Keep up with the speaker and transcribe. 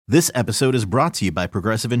This episode is brought to you by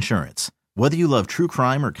Progressive Insurance. Whether you love true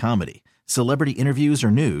crime or comedy, celebrity interviews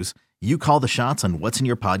or news, you call the shots on what's in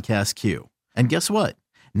your podcast queue. And guess what?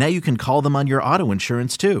 Now you can call them on your auto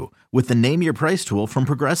insurance too with the Name Your Price tool from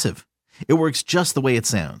Progressive. It works just the way it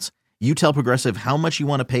sounds. You tell Progressive how much you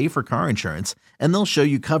want to pay for car insurance, and they'll show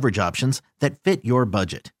you coverage options that fit your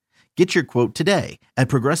budget. Get your quote today at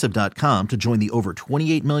Progressive.com to join the over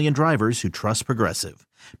 28 million drivers who trust Progressive.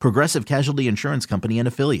 Progressive Casualty Insurance Company and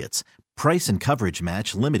Affiliates. Price and coverage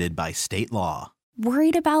match limited by state law.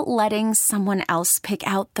 Worried about letting someone else pick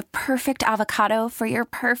out the perfect avocado for your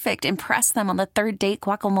perfect impress them on the third date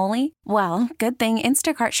guacamole? Well, good thing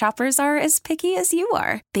Instacart shoppers are as picky as you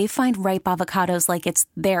are. They find ripe avocados like it's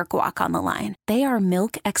their guac on the line. They are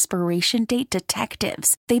milk expiration date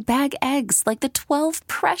detectives. They bag eggs like the 12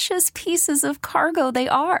 precious pieces of cargo they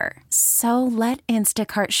are. So let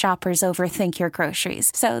Instacart shoppers overthink your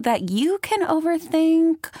groceries so that you can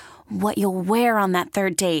overthink what you'll wear on that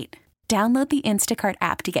third date. Download the Instacart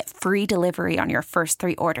app to get free delivery on your first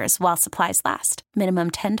 3 orders while supplies last.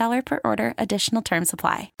 Minimum $10 per order. Additional terms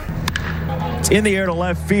apply. It's in the air to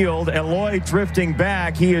left field. Eloy drifting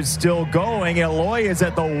back. He is still going. Eloy is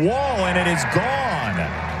at the wall, and it is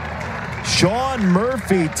gone. Sean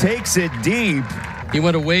Murphy takes it deep. He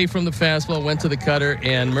went away from the fastball, went to the cutter,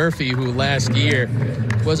 and Murphy, who last year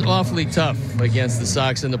was awfully tough against the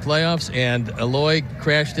Sox in the playoffs, and Eloy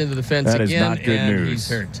crashed into the fence again. That is not good and news. He's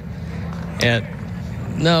hurt. And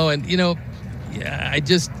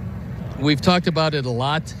we've talked about it a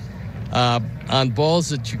lot on balls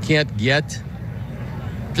that you can't get.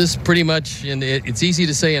 Just pretty much, and it's easy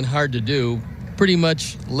to say and hard to do, pretty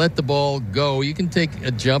much let the ball go. You can take a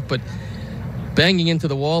jump, but banging into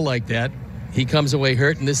the wall like that, he comes away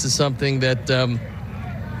hurt, and this is something that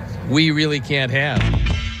we really can't have.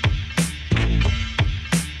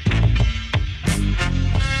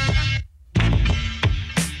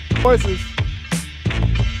 Voices.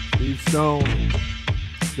 Steve Stone,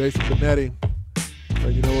 Jason Benetti. So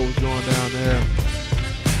you know what was going down there.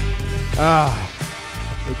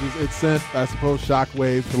 It sent, I suppose,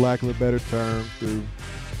 shockwaves, for lack of a better term, through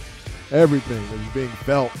everything that was being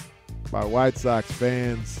felt by White Sox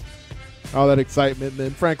fans. All that excitement, and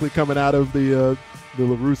then frankly coming out of the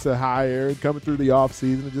La Russa hire and coming through the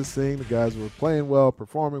offseason and just seeing the guys were playing well,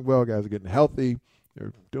 performing well, guys are getting healthy,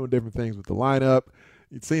 they're doing different things with the lineup.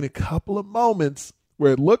 You'd seen a couple of moments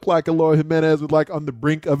where it looked like Eloy Jimenez was like on the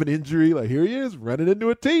brink of an injury. Like, here he is running into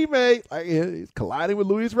a teammate. Like, he's colliding with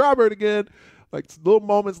Luis Robert again. Like, little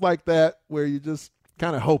moments like that where you just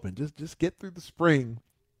kind of hoping, just get through the spring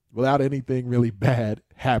without anything really bad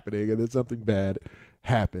happening, and then something bad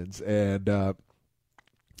happens. And the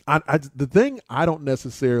thing I don't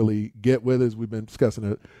necessarily get with is we've been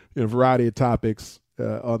discussing a variety of topics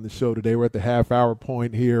on the show today. We're at the half-hour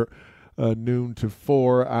point here. Noon to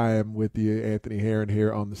 4. I am with you, Anthony Herron,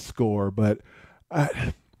 here on The Score. But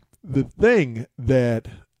the thing that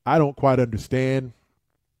I don't quite understand,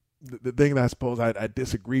 the thing that I suppose I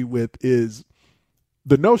disagree with, is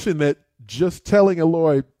the notion that just telling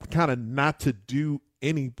Eloy kind of not to do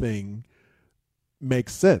anything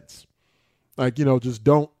makes sense. Like, just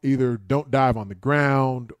don't dive on the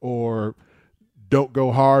ground or don't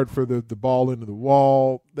go hard for the ball into the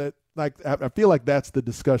wall. I feel like that's the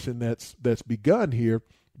discussion that's begun here,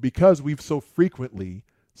 because we've so frequently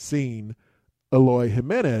seen Eloy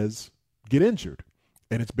Jimenez get injured,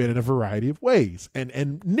 and it's been in a variety of ways,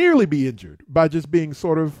 and nearly be injured by just being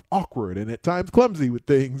sort of awkward and at times clumsy with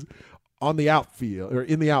things on the outfield or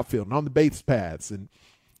in the outfield and on the base paths. And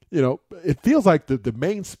it feels like the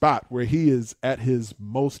main spot where he is at his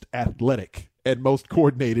most athletic and most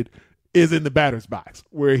coordinated is in the batter's box,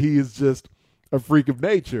 where he is just a freak of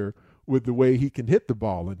nature with the way he can hit the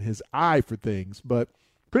ball and his eye for things. But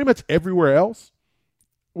pretty much everywhere else,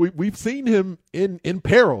 we've seen him in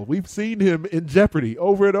peril. We've seen him in jeopardy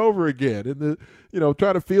over and over again. In the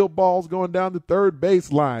trying to field balls going down the third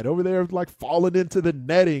base line, over there like falling into the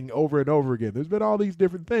netting over and over again. There's been all these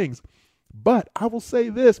different things. But I will say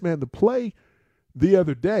this, man, the play the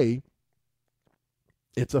other day,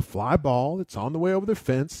 it's a fly ball. It's on the way over the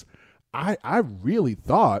fence. I really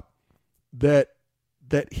thought that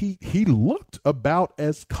he looked about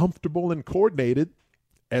as comfortable and coordinated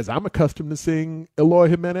as I'm accustomed to seeing Eloy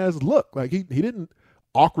Jimenez look. Like he didn't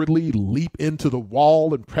awkwardly leap into the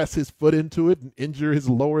wall and press his foot into it and injure his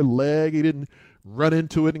lower leg. He didn't run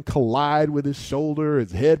into it and collide with his shoulder,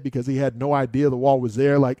 his head, because he had no idea the wall was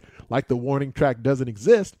there, like the warning track doesn't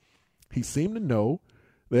exist. He seemed to know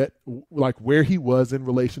that, like, where he was in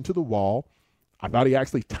relation to the wall. I thought he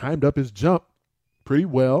actually timed up his jump pretty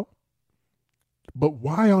well. But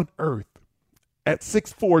why on earth at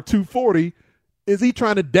 6'4", 240, is he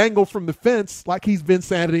trying to dangle from the fence like he's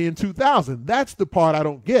Vinsanity in 2000? That's the part I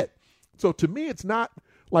don't get. So to me, it's not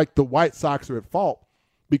like the White Sox are at fault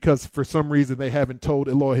because for some reason they haven't told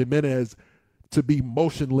Eloy Jimenez to be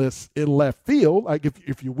motionless in left field. Like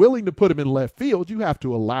if you're willing to put him in left field, you have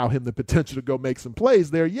to allow him the potential to go make some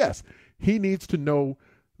plays there. Yes, he needs to know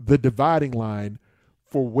the dividing line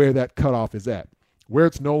for where that cutoff is at, where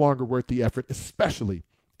it's no longer worth the effort, especially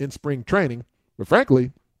in spring training. But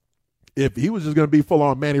frankly, if he was just going to be full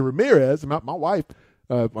on Manny Ramirez, my wife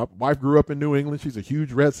grew up in New England. She's a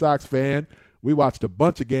huge Red Sox fan. We watched a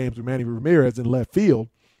bunch of games with Manny Ramirez in left field,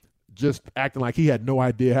 just acting like he had no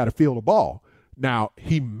idea how to field a ball. Now,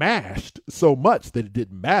 he mashed so much that it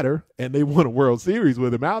didn't matter, and they won a World Series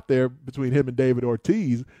with him out there between him and David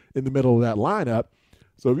Ortiz in the middle of that lineup.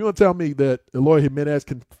 So if you want to tell me that Eloy Jimenez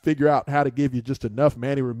can figure out how to give you just enough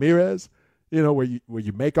Manny Ramirez, where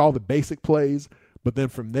you make all the basic plays, but then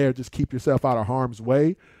from there just keep yourself out of harm's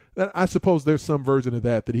way, then I suppose there's some version of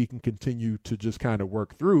that he can continue to just kind of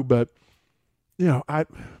work through. But,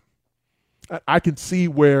 I can see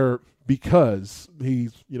where, because he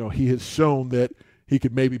has shown that he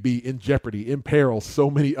could maybe be in jeopardy, in peril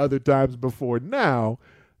so many other times before now,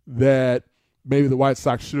 that maybe the White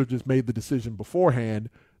Sox should have just made the decision beforehand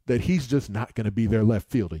that he's just not going to be their left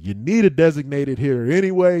fielder. You need a designated hitter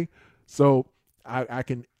anyway. So I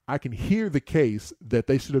can hear the case that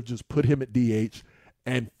they should have just put him at DH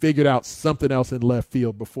and figured out something else in left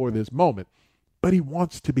field before this moment. But he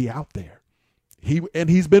wants to be out there.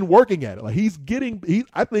 He's been working at it. Like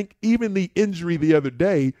I think even the injury the other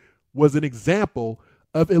day was an example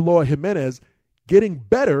of Eloy Jimenez getting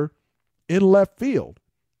better in left field.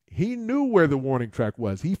 He knew where the warning track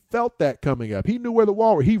was. He felt that coming up. He knew where the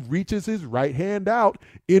wall was. He reaches his right hand out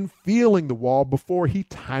in feeling the wall before he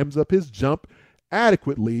times up his jump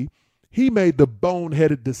adequately. He made the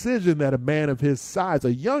boneheaded decision that a man of his size,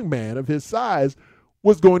 a young man of his size,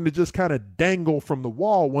 was going to just kind of dangle from the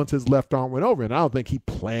wall once his left arm went over. And I don't think he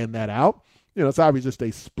planned that out. It's obviously just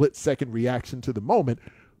a split-second reaction to the moment.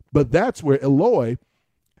 But that's where Eloy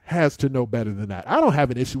has to know better than that. I don't have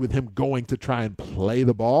an issue with him going to try and play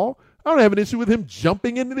the ball. I don't have an issue with him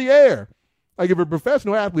jumping into the air. Like if a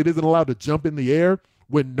professional athlete isn't allowed to jump in the air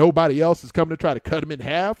when nobody else is coming to try to cut him in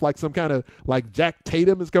half, like some kind of like Jack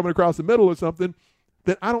Tatum is coming across the middle or something,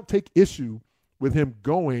 then I don't take issue with him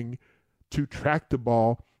going to track the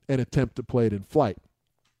ball and attempt to play it in flight.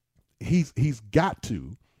 He's got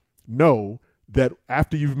to know that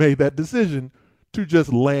after you've made that decision to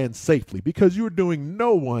just land safely, because you're doing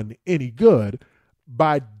no one any good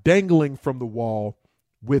by dangling from the wall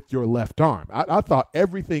with your left arm. I thought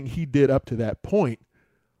everything he did up to that point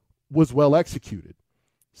was well executed.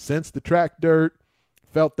 Sensed the track dirt,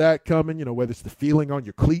 felt that coming, whether it's the feeling on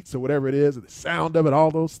your cleats or whatever it is, or the sound of it,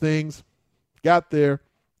 all those things. Got there.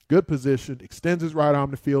 Good position, extends his right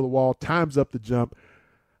arm to feel the wall, times up the jump.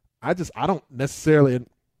 I don't necessarily,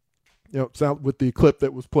 sound with the clip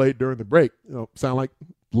that was played during the break, sound like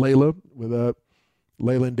Layla with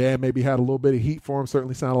Layla and Dan maybe had a little bit of heat for him.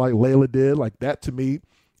 Certainly sounded like Layla did. Like that to me,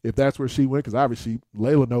 if that's where she went, because obviously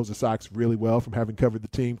Layla knows the Sox really well from having covered the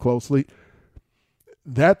team closely.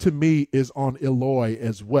 That to me is on Eloy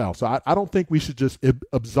as well. So I don't think we should just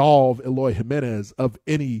absolve Eloy Jimenez of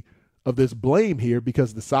any of this blame here,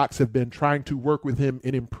 because the Sox have been trying to work with him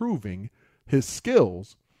in improving his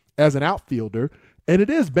skills as an outfielder, and it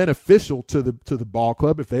is beneficial to the ball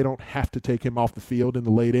club if they don't have to take him off the field in the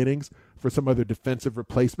late innings for some other defensive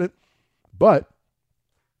replacement. But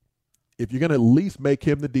if you're going to at least make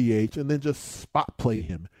him the DH and then just spot play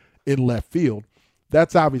him in left field,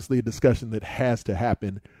 that's obviously a discussion that has to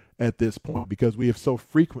happen at this point, because we have so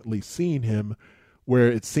frequently seen him where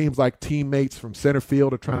it seems like teammates from center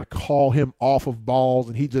field are trying to call him off of balls,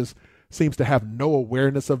 and he just seems to have no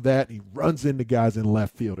awareness of that. He runs into guys in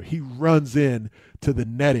left field, or he runs in to the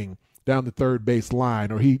netting down the third base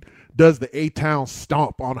line, or he does the A-Town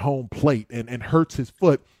stomp on home plate and hurts his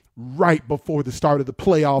foot right before the start of the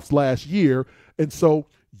playoffs last year. And so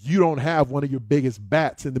you don't have one of your biggest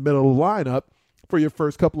bats in the middle of the lineup for your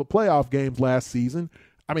first couple of playoff games last season.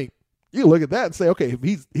 I mean, you look at that and say, okay,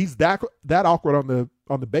 if he's that awkward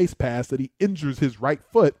on the base pass that he injures his right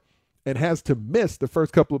foot and has to miss the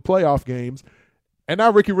first couple of playoff games, and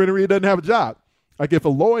now Ricky Renteria doesn't have a job. Like if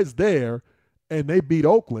Eloy's there and they beat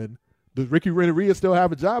Oakland, does Ricky Renteria still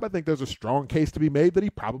have a job? I think there's a strong case to be made that he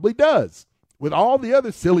probably does. With all the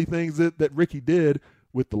other silly things that Ricky did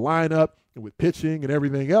with the lineup and with pitching and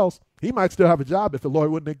everything else, he might still have a job if Eloy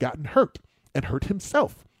wouldn't have gotten hurt and hurt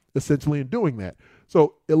himself essentially in doing that.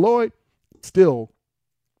 So Eloy still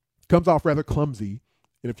comes off rather clumsy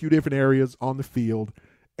in a few different areas on the field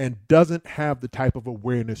and doesn't have the type of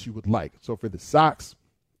awareness you would like. So for the Sox,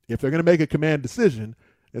 if they're going to make a command decision,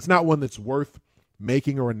 it's not one that's worth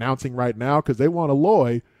making or announcing right now because they want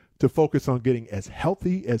Eloy to focus on getting as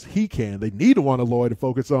healthy as he can. They need to want Eloy to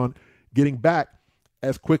focus on getting back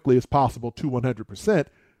as quickly as possible to 100%.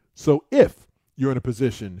 So if you're in a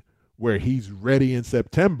position where he's ready in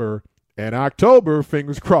September and October,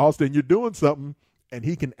 fingers crossed, and you're doing something, and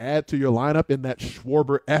he can add to your lineup in that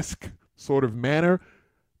Schwarber-esque sort of manner,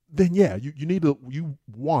 then yeah, you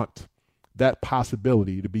want that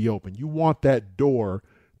possibility to be open. You want that door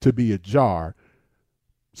to be ajar.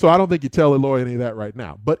 So I don't think you tell Eloy any of that right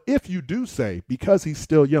now. But if you do say, because he's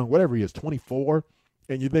still young, whatever he is, 24,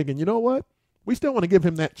 and you're thinking, you know what? We still want to give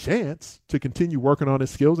him that chance to continue working on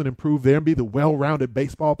his skills and improve there and be the well-rounded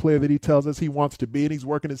baseball player that he tells us he wants to be, and he's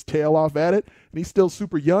working his tail off at it, and he's still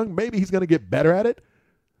super young. Maybe he's going to get better at it.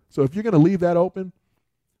 So if you're going to leave that open,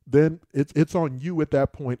 then it's on you at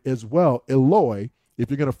that point as well. Eloy, if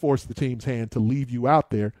you're going to force the team's hand to leave you out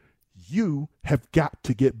there, you have got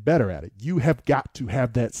to get better at it. You have got to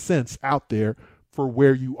have that sense out there for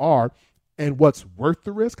where you are and what's worth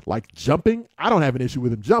the risk, like jumping. I don't have an issue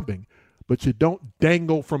with him jumping, but you don't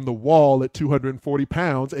dangle from the wall at 240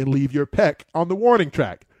 pounds and leave your pec on the warning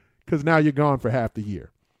track because now you're gone for half the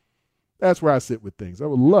year. That's where I sit with things. I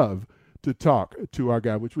would love to talk to our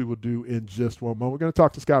guy, which we will do in just one moment. We're going to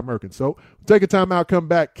talk to Scott Merkin. So we'll take a time out, come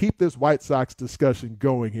back, keep this White Sox discussion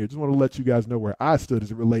going here. Just want to let you guys know where I stood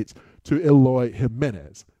as it relates to Eloy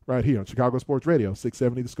Jimenez right here on Chicago Sports Radio,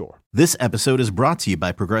 670 The Score. This episode is brought to you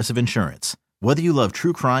by Progressive Insurance. Whether you love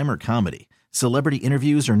true crime or comedy, celebrity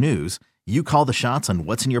interviews or news, you call the shots on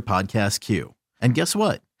what's in your podcast queue. And guess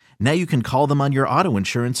what? Now you can call them on your auto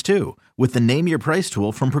insurance too with the Name Your Price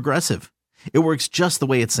tool from Progressive. It works just the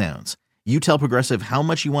way it sounds. You tell Progressive how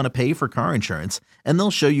much you want to pay for car insurance, and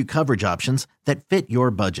they'll show you coverage options that fit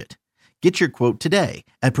your budget. Get your quote today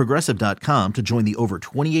at Progressive.com to join the over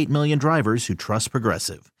 28 million drivers who trust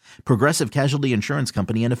Progressive. Progressive Casualty Insurance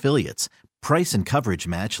Company and Affiliates. Price and coverage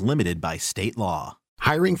match limited by state law.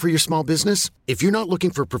 Hiring for your small business? If you're not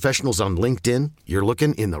looking for professionals on LinkedIn, you're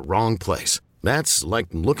looking in the wrong place. That's like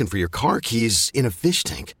looking for your car keys in a fish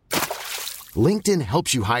tank. LinkedIn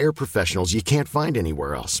helps you hire professionals you can't find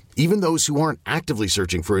anywhere else, even those who aren't actively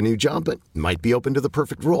searching for a new job but might be open to the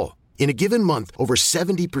perfect role. In a given month, over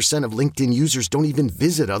 70% of LinkedIn users don't even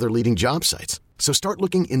visit other leading job sites. So start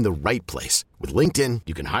looking in the right place. With LinkedIn,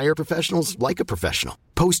 you can hire professionals like a professional.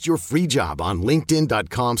 Post your free job on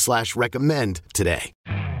linkedin.com/recommend today.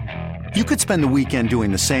 You could spend the weekend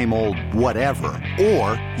doing the same old whatever,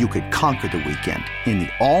 or you could conquer the weekend in the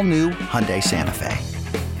all-new Hyundai Santa Fe.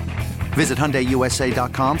 Visit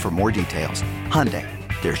HyundaiUSA.com for more details. Hyundai,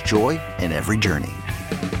 there's joy in every journey.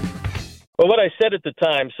 Well, what I said at the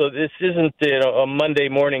time, so this isn't a Monday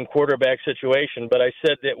morning quarterback situation, but I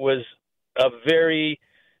said it was a very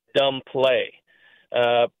dumb play.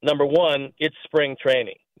 Number one, it's spring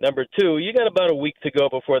training. Number two, you got about a week to go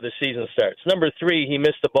before the season starts. Number three, he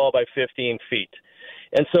missed the ball by 15 feet.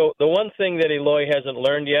 And so the one thing that Eloy hasn't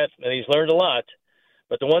learned yet, and he's learned a lot,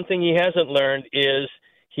 but the one thing he hasn't learned is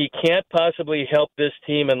he can't possibly help this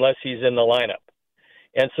team unless he's in the lineup.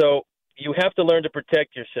 And so you have to learn to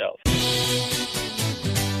protect yourself.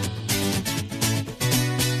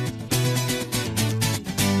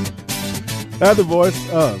 That's the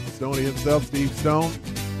voice of Stoney himself, Steve Stone,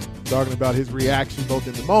 talking about his reaction both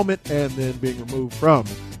in the moment and then being removed from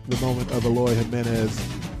the moment of Eloy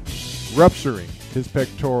Jimenez rupturing his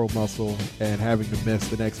pectoral muscle and having to miss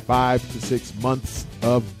the next 5 to 6 months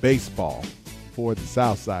of baseball for the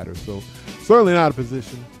Southsiders. So certainly not a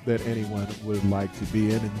position that anyone would like to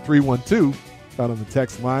be in. And 312 out on the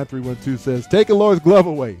text line, 312 says, take Eloy's glove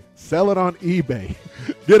away. Sell it on eBay.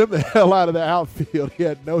 Get him the hell out of the outfield. He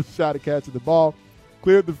had no shot at catching the ball.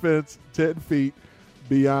 Cleared the fence 10 feet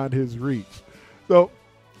beyond his reach. So,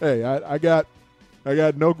 hey, I got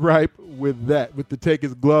no gripe with that, with the take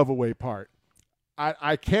his glove away part.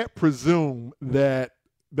 I can't presume that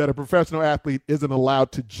a professional athlete isn't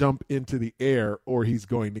allowed to jump into the air or he's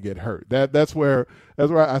going to get hurt. That's where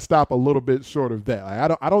I stop a little bit short of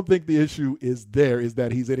that. I don't think the issue is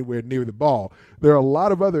that he's anywhere near the ball. There are a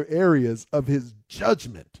lot of other areas of his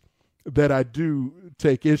judgment that I do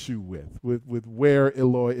take issue with where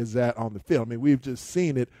Eloy is at on the field. I mean, we've just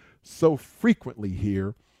seen it so frequently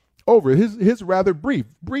here over his rather brief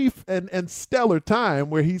and stellar time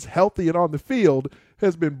where he's healthy and on the field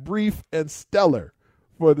has been brief and stellar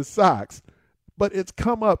for the Sox, but it's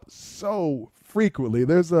come up so frequently.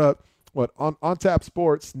 There's a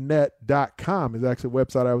OnTapSportsNet.com is actually a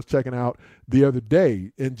website I was checking out the other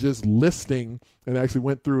day and just listing, and actually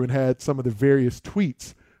went through and had some of the various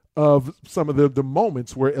tweets of some of the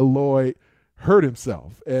moments where Eloy hurt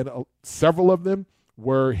himself. And several of them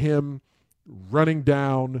were him running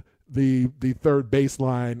down the third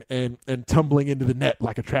baseline and tumbling into the net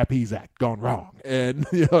like a trapeze act gone wrong. And,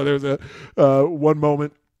 there's a one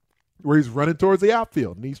moment where he's running towards the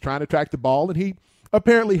outfield and he's trying to track the ball, and he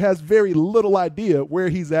apparently has very little idea where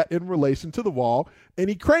he's at in relation to the wall, and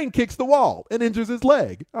he crane kicks the wall and injures his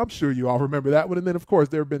leg. I'm sure you all remember that one. And then, of course,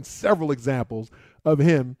 there have been several examples of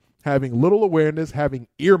him having little awareness, having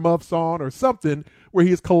earmuffs on or something, where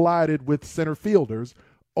he has collided with center fielders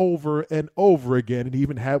over and over again, and he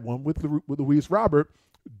even had one with Luis Robert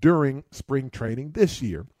during spring training this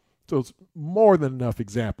year. So it's more than enough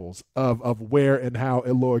examples of where and how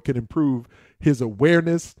Eloy can improve his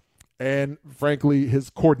awareness and, frankly, his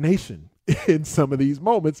coordination in some of these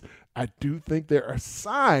moments. I do think there are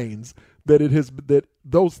signs that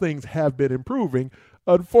those things have been improving.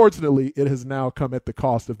 Unfortunately, it has now come at the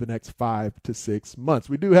cost of the next 5 to 6 months.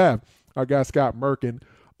 We do have our guy Scott Merkin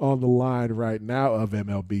on the line right now of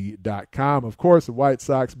MLB.com. Of course, the White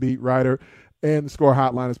Sox beat writer, and the Score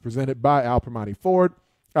Hotline is presented by Al Primanti Ford.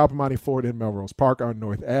 Al Primanti Ford in Melrose Park on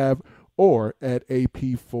North Ave, or at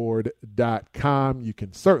apford.com. You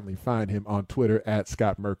can certainly find him on Twitter at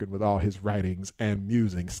Scott Merkin with all his writings and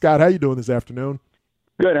musings. Scott, how you doing this afternoon?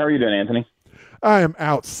 Good. How are you doing, Anthony? I am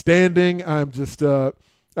outstanding. I'm just I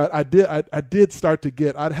did start to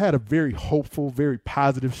get, I'd had a very hopeful, very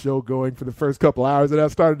positive show going for the first couple hours, and I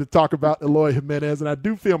started to talk about Eloy Jimenez, and I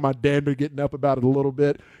do feel my dander getting up about it a little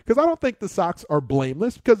bit, because I don't think the Sox are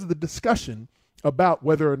blameless, because of the discussion about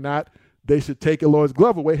whether or not they should take Eloy's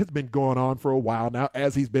glove away has been going on for a while now,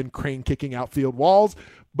 as he's been crane kicking outfield walls.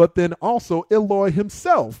 But then also Eloy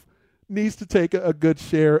himself needs to take a good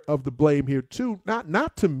share of the blame here too.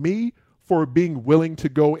 Not to me for being willing to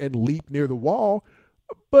go and leap near the wall,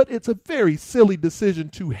 but it's a very silly decision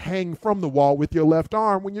to hang from the wall with your left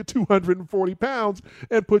arm when you're 240 pounds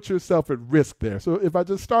and put yourself at risk there. So if I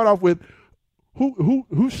just start off with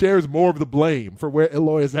who shares more of the blame for where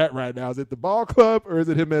Eloy is at right now? Is it the ball club, or is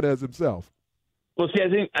it Jimenez himself? Well, see, I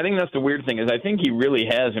think that's the weird thing, is I think he really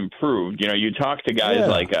has improved. You talk to guys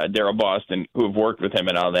like Darryl Boston who have worked with him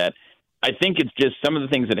and all that. I think it's just some of the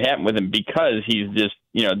things that happen with him because he's just,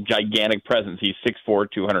 gigantic presence. He's 6'4",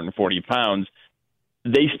 240 pounds.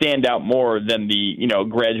 They stand out more than the,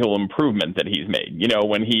 gradual improvement that he's made.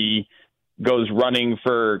 When he goes running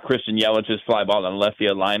for Christian Yelich's fly ball on the left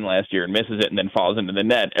field line last year and misses it and then falls into the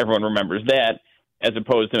net, everyone remembers that, as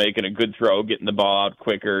opposed to making a good throw, getting the ball out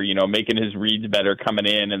quicker, making his reads better, coming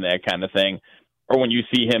in and that kind of thing. Or when you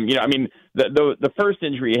see him, the first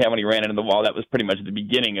injury he had when he ran into the wall, that was pretty much the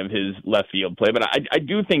beginning of his left field play. But I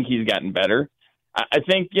do think he's gotten better. I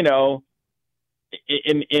think, in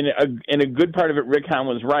a good part of it, Rick Hahn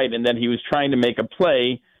was right in that he was trying to make a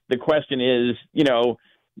play. The question is,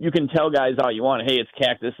 you can tell guys all you want, hey, it's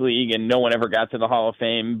Cactus League, and no one ever got to the Hall of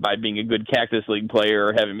Fame by being a good Cactus League player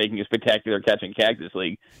or making a spectacular catch in Cactus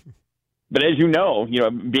League. But as you know,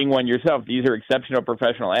 being one yourself, these are exceptional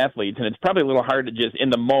professional athletes, and it's probably a little hard to just, in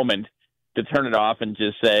the moment, to turn it off and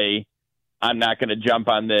just say, I'm not going to jump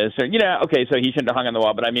on this. Or, okay, so he shouldn't have hung on the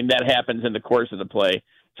wall, but that happens in the course of the play.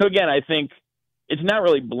 So again, I think it's not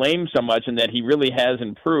really blame so much in that he really has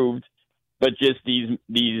improved, but just these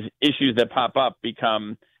issues that pop up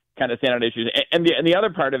become kind of standout issues. And the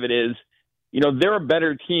other part of it is, they're a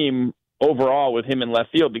better team overall with him in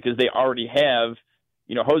left field because they already have,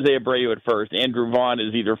 Jose Abreu at first. Andrew Vaughn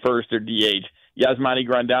is either first or DH. Yasmani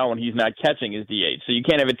Grandal, when he's not catching, is DH. So you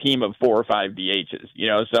can't have a team of 4 or 5 DHs,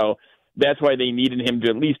 So that's why they needed him to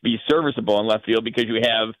at least be serviceable in left field, because you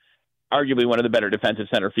have arguably one of the better defensive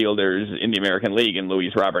center fielders in the American League and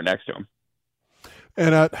Luis Robert next to him.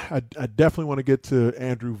 And I definitely want to get to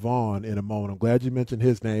Andrew Vaughn in a moment. I'm glad you mentioned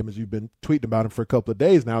his name, as you've been tweeting about him for a couple of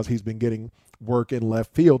days now, as he's been getting work in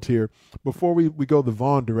left field here. Before we go the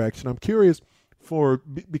Vaughn direction, I'm curious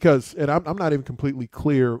because I'm not even completely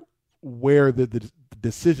clear where the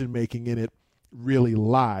decision-making in it really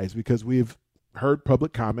lies, because we've heard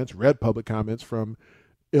public comments, read public comments from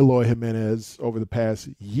Eloy Jimenez over the past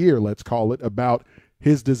year, let's call it, about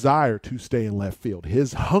his desire to stay in left field,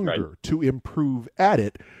 his hunger to improve at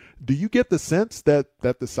it. Do you get the sense that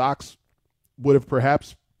the Sox would have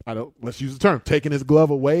perhaps, let's use the term, taken his glove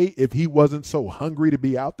away if he wasn't so hungry to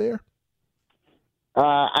be out there?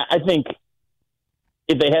 I think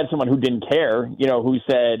if they had someone who didn't care, who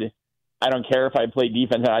said, I don't care if I play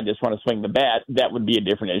defense and I just want to swing the bat, that would be a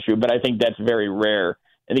different issue. But I think that's very rare.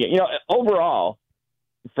 And again, overall,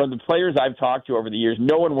 from the players I've talked to over the years,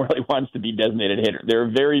 no one really wants to be designated hitter. There are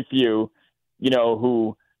very few,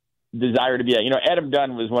 who desire to be that. Adam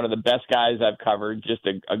Dunn was one of the best guys I've covered, just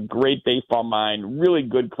a great baseball mind, really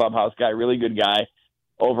good clubhouse guy, really good guy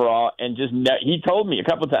overall. And he told me a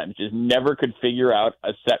couple of times, just never could figure out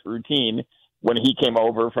a set routine when he came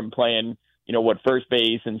over from playing, first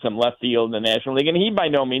base and some left field in the National League. And he, by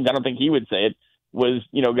no means, I don't think he would say it, was,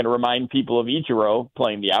 going to remind people of Ichiro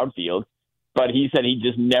playing the outfield. But he said he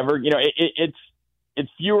just never, it's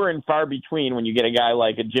fewer and far between when you get a guy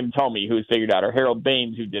like a Jim Thome who's figured out, or Harold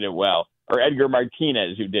Baines who did it well, or Edgar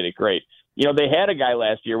Martinez who did it great. They had a guy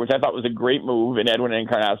last year, which I thought was a great move, in Edwin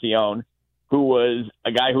Encarnacion, who was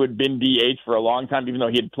a guy who had been DH for a long time, even though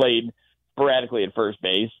he had played sporadically at first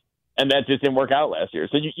base. And that just didn't work out last year.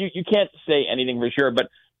 So you can't say anything for sure. But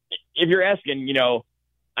if you're asking,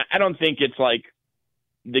 I don't think it's like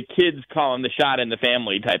the kids calling the shot in the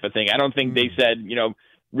family type of thing. I don't think they said,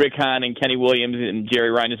 Rick Hahn and Kenny Williams and Jerry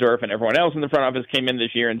Reinsdorf and everyone else in the front office came in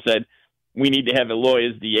this year and said, we need to have Eloy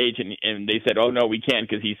as DH. And they said, oh, no, we can't,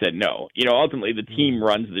 because he said no. Ultimately, the team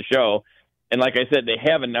runs the show. And like I said, they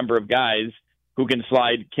have a number of guys who can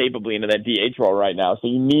slide capably into that DH role right now. So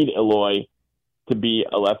you need Eloy to be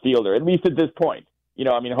a left fielder, at least at this point.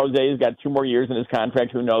 Jose's got 2 more years in his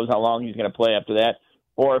contract. Who knows how long he's going to play after that,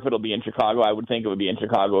 or if it'll be in Chicago. I would think it would be in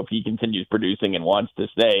Chicago if he continues producing and wants to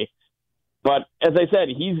stay. But as I said,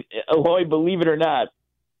 Eloy, believe it or not,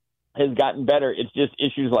 has gotten better. It's just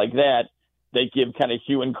issues like that give kind of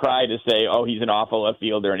hue and cry to say, oh, he's an awful left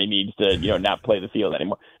fielder and he needs to, not play the field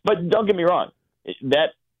anymore. But don't get me wrong.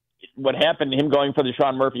 What happened to him going for the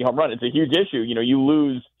Sean Murphy home run, it's a huge issue. You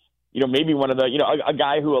lose, maybe one of the, a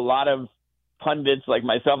guy who a lot of pundits like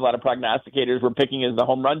myself, a lot of prognosticators were picking as the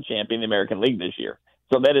home run champion in the American League this year.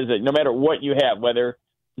 So that is no matter what you have, whether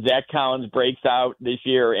Zach Collins breaks out this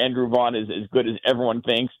year or Andrew Vaughn is as good as everyone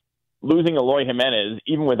thinks, losing Eloy Jimenez,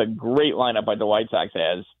 even with a great lineup like the White Sox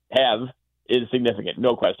have, is significant.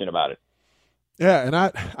 No question about it. Yeah, and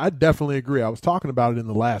I definitely agree. I was talking about it in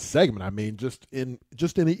the last segment. I mean, just in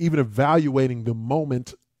even evaluating the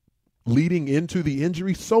moment leading into the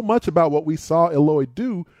injury, so much about what we saw Eloy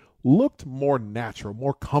do looked more natural,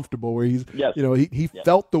 more comfortable, where he's, he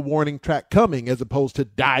felt the warning track coming as opposed to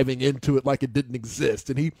diving into it like it didn't exist.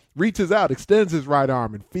 And he reaches out, extends his right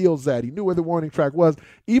arm and feels that. He knew where the warning track was,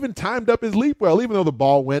 even timed up his leap well, even though the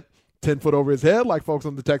ball went 10 foot over his head, like folks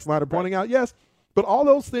on the text line are pointing out. Yes, but all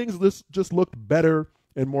those things just looked better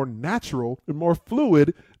and more natural and more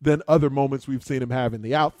fluid than other moments we've seen him have in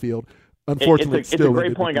the outfield. Unfortunately, it's a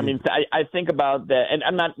great point. I mean, I think about that, and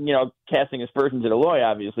I'm not, casting aspersions at Eloy,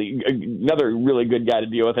 obviously, another really good guy to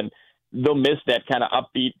deal with, and they'll miss that kind of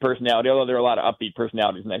upbeat personality, although there are a lot of upbeat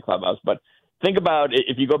personalities in that clubhouse. But think about,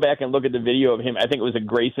 if you go back and look at the video of him, I think it was a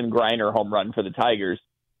Grayson Greiner home run for the Tigers,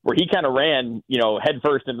 where he kind of ran, head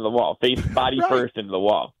first into the wall, body right. First into the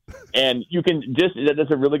wall. And you can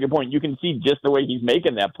that's a really good point. You can see just the way he's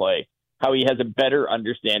making that play, how he has a better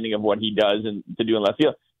understanding of what he does and to do in left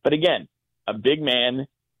field. But again, a big man,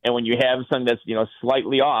 and when you have something that's,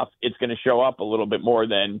 slightly off, it's going to show up a little bit more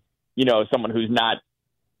than, someone who's not,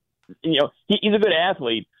 he's a good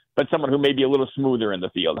athlete, but someone who may be a little smoother in the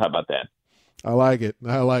field. How about that? I like it.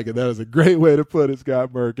 That is a great way to put it,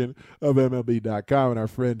 Scott Merkin of MLB.com and our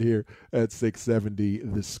friend here at 670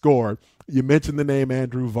 The Score. You mentioned the name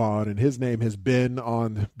Andrew Vaughn, and his name has been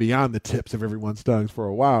on beyond the tips of everyone's tongues for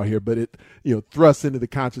a while here, but it thrusts into the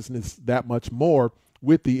consciousness that much more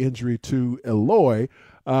with the injury to Eloy.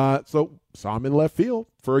 So saw him in left field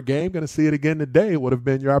for a game. Going to see it again today. What have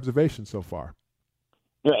been your observations so far?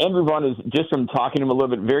 Andrew Vaughn is, just from talking to him a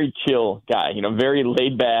little bit, very chill guy, very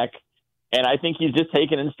laid back. And I think he's just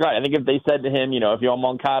taken in stride. I think if they said to him, if Yoel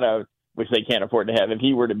Moncada, which they can't afford to have, if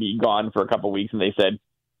he were to be gone for a couple of weeks and they said,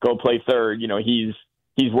 go play third, he's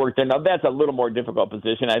worked there. Now, that's a little more difficult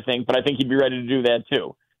position, I think, but I think he'd be ready to do that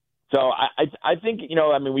too. So I think,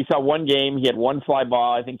 we saw one game. He had one fly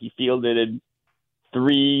ball. I think he fielded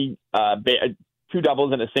 2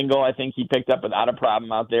 doubles and a single. I think he picked up without a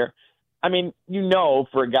problem out there. I mean,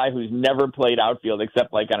 for a guy who's never played outfield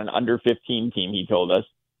except like on an under 15 team, he told us,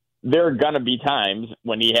 there are going to be times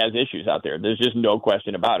when he has issues out there. There's just no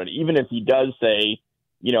question about it. Even if he does say,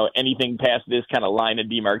 anything past this kind of line of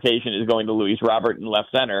demarcation is going to Luis Robert in left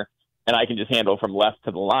center, and I can just handle from left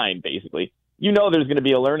to the line, basically. There's going to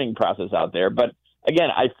be a learning process out there. But, again,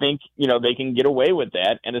 I think, they can get away with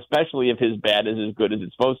that, and especially if his bat is as good as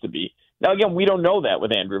it's supposed to be. Now, again, we don't know that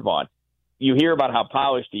with Andrew Vaughn. You hear about how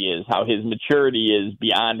polished he is, how his maturity is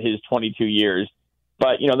beyond his 22 years.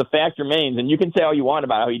 But, the fact remains, and you can say all you want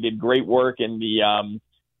about how he did great work in the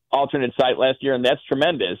alternate site last year, and that's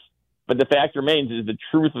tremendous. But the fact remains is the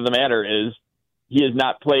truth of the matter is he has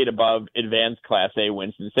not played above advanced Class A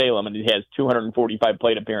Winston-Salem, and he has 245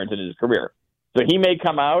 plate appearances in his career. So he may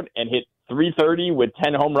come out and hit 330 with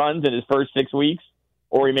 10 home runs in his first 6 weeks,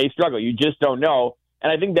 or he may struggle. You just don't know.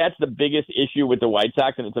 And I think that's the biggest issue with the White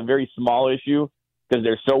Sox, and it's a very small issue because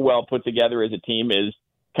they're so well put together as a team, is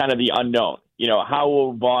kind of the unknown. You know, how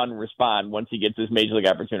will Vaughn respond once he gets this major league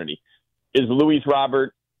opportunity? Is Luis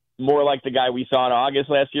Robert more like the guy we saw in August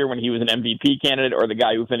last year when he was an MVP candidate, or the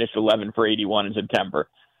guy who finished 11 for 81 in September?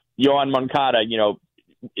 Yohan Moncada, you know,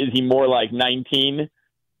 is he more like 19,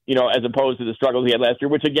 you know, as opposed to the struggles he had last year,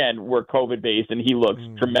 which, again, were COVID-based, and he looks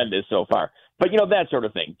tremendous so far. But, you know, that sort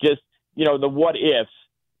of thing. Just, you know, the what-ifs,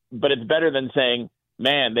 but it's better than saying,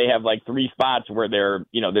 man, they have like 3 spots where they're,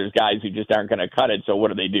 you know, there's guys who just aren't going to cut it, so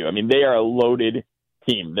what do? I mean, they are a loaded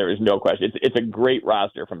team. There is no question. It's a great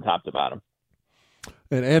roster from top to bottom.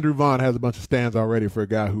 And Andrew Vaughn has a bunch of stands already for a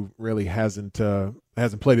guy who really hasn't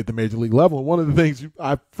played at the major league level. And one of the things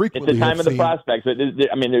I frequently it's the time of seen, the prospects.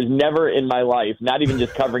 I mean, there's never in my life, not even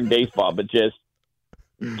just covering baseball, but just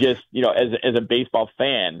you know, as a baseball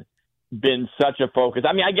fan, been such a focus.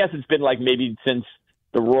 I mean, I guess it's been like maybe since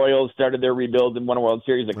the Royals started their rebuild and won a World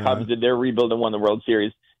Series, the Cubs did their rebuild and won the World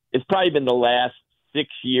Series. It's probably been the last 6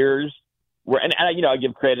 years where, and you know, I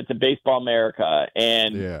give credit to Baseball America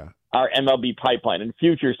and our MLB pipeline, and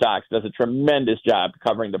Future Sox does a tremendous job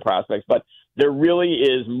covering the prospects. But there really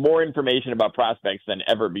is more information about prospects than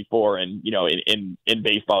ever before, and you know, in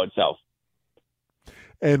baseball itself.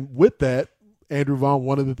 And with that, Andrew Vaughn,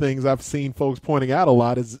 one of the things I've seen folks pointing out a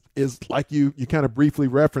lot is like you kind of briefly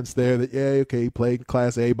referenced there that, he played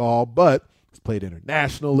Class A ball, but he's played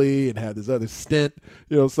internationally and had this other stint,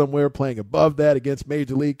 you know, somewhere playing above that against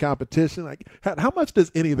major league competition. Like, how much does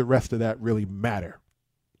any of the rest of that really matter?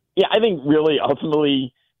 Yeah, I think really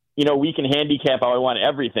ultimately, you know, we can handicap how I want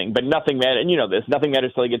everything, but nothing matters. And you know this, nothing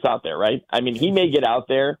matters till he gets out there, right? I mean, he may get out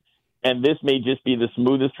there, and this may just be the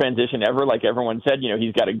smoothest transition ever. Like everyone said, you know,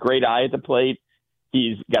 he's got a great eye at the plate.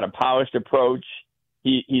 He's got a polished approach.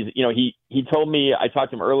 He told me, I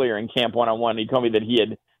talked to him earlier in camp one-on-one. He told me that he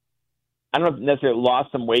had, I don't know if necessarily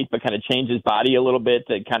lost some weight, but kind of changed his body a little bit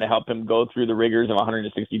to kind of help him go through the rigors of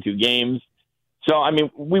 162 games. So, I mean,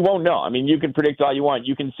 we won't know. I mean, you can predict all you want.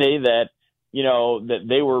 You can say that, you know, that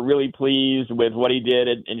they were really pleased with what he did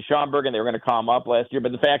in Schaumburg and they were going to call him up last year.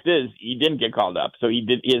 But the fact is, he didn't get called up. So he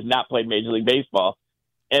has not played Major League Baseball.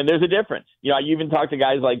 And there's a difference. You know, you even talk to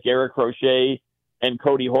guys like Garrett Crochet and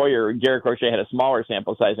Cody Hoyer. Garrett Crochet had a smaller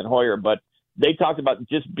sample size than Hoyer, but they talked about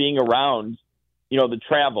just being around, you know, the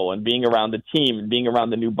travel and being around the team and being around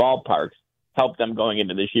the new ballparks helped them going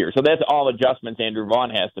into this year. So that's all adjustments Andrew Vaughn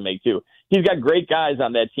has to make too. He's got great guys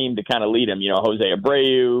on that team to kind of lead him. You know, Jose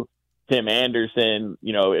Abreu, Tim Anderson,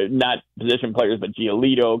 you know, not position players, but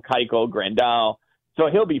Giolito, Keuchel, Grandal. So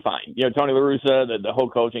he'll be fine. You know, Tony La Russa, the whole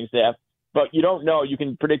coaching staff. But you don't know. You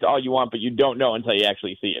can predict all you want, but you don't know until you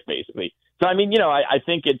actually see it, basically. So, I mean, you know, I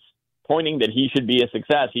think it's pointing that he should be a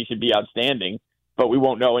success. He should be outstanding, but we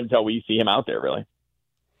won't know until we see him out there, really.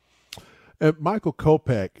 And Michael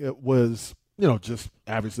Kopech, it was, you know, just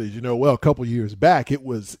obviously, as you know, well, a couple years back, it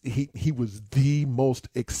was he was the most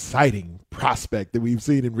exciting prospect that we've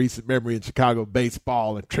seen in recent memory in Chicago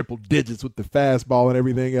baseball, and triple digits with the fastball and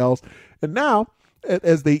everything else. And now,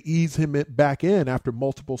 as they ease him back in after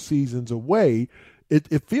multiple seasons away,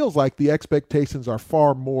 it feels like the expectations are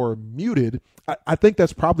far more muted. I think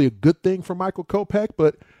that's probably a good thing for Michael Kopech,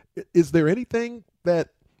 but is there anything that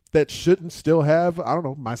shouldn't still have, I don't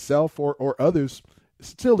know, myself or others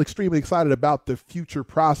still extremely excited about the future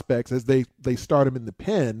prospects as they start him in the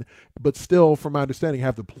pen, but still, from my understanding,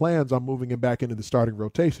 have the plans on moving him back into the starting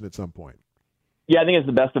rotation at some point? Yeah, I think it's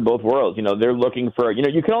the best of both worlds. You know, they're looking for, you know,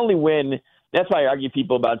 you can only win. That's why I argue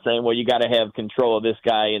people about saying, well, you got to have control of this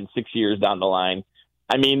guy in 6 years down the line.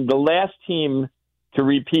 I mean, the last team to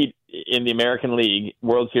repeat in the American League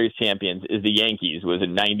World Series champions is the Yankees. Was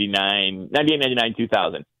in 98, 99,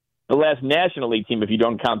 2000. The last National League team, if you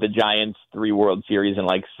don't count the Giants, 3 World Series in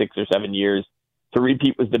like 6 or 7 years, to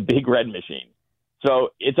repeat was the Big Red Machine. So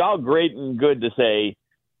it's all great and good to say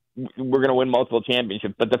we're going to win multiple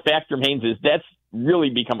championships, but the fact remains is that's really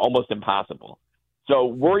become almost impossible. So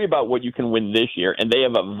worry about what you can win this year, and they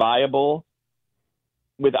have a viable,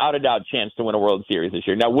 without a doubt, chance to win a World Series this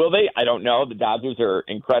year. Now, will they? I don't know. The Dodgers are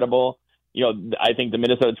incredible. You know, I think the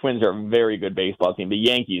Minnesota Twins are a very good baseball team. The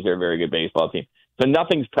Yankees are a very good baseball team. So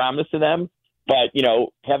nothing's promised to them. But, you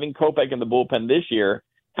know, having Kopech in the bullpen this year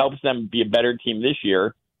helps them be a better team this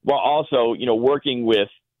year, while also, you know, working with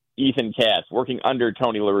Ethan Katz, working under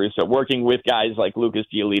Tony La Russa, working with guys like Lucas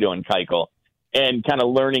Giolito and Keuchel. and kind of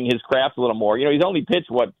learning his craft a little more. He's only pitched,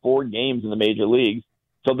 4 games in the major leagues.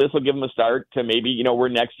 So this will give him a start to maybe, where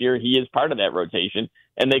next year he is part of that rotation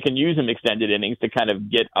and they can use him extended innings to kind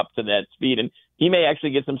of get up to that speed. And he may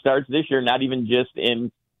actually get some starts this year, not even just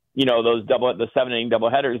in, the 7-inning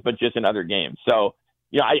doubleheaders, but just in other games. So,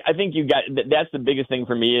 I think that's the biggest thing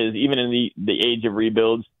for me is even in the age of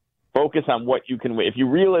rebuilds, focus on what you can win. If you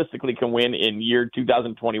realistically can win in year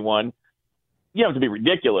 2021, you don't have to be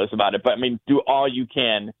ridiculous about it, but do all you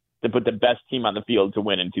can to put the best team on the field to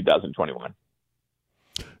win in 2021.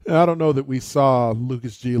 I don't know that we saw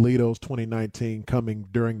Lucas Giolito's 2019 coming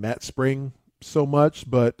during that spring so much,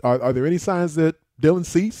 but are there any signs that Dylan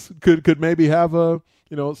Cease could maybe have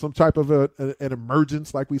some type of an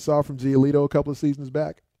emergence like we saw from Giolito a couple of seasons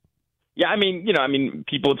back? Yeah,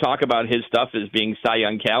 people talk about his stuff as being Cy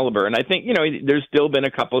Young caliber, and I think, there's still been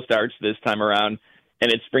a couple starts this time around,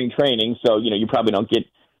 and it's spring training, so, you probably don't get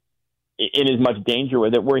in as much danger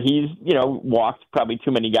with it, where he's, walked probably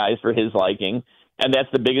too many guys for his liking, and that's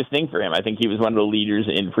the biggest thing for him. I think he was one of the leaders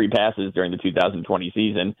in free passes during the 2020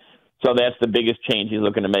 season, so that's the biggest change he's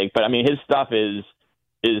looking to make. But, his stuff is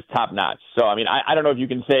top-notch. So, I don't know if you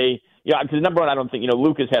can say, because number one, I don't think,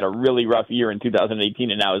 Lucas had a really rough year in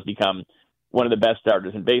 2018 and now has become one of the best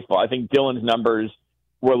starters in baseball. I think Dylan's numbers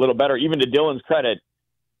were a little better. Even to Dylan's credit,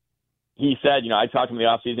 he said, I talked to him in the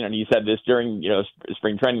offseason, and he said this during,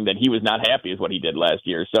 spring training, that he was not happy with what he did last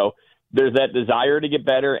year. So there's that desire to get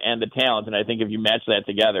better and the talent, and I think if you match that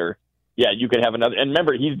together, yeah, you could have another. And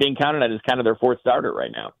remember, he's being counted on as kind of their fourth starter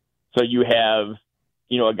right now. So you have,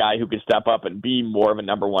 a guy who could step up and be more of a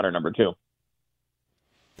number one or number two.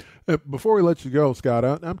 Before we let you go, Scott,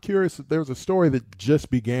 I'm curious. There was a story that just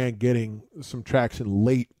began getting some traction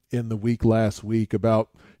late in the week last week about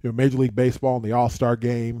Major League Baseball and the All-Star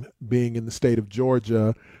Game being in the state of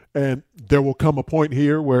Georgia. And there will come a point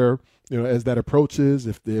here where, as that approaches,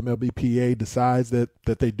 if the MLBPA decides that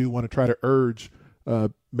they do want to try to urge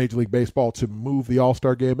Major League Baseball to move the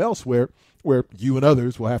All-Star Game elsewhere, where you and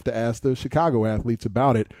others will have to ask the Chicago athletes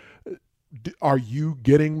about it. Are you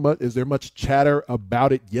getting much? Is there much chatter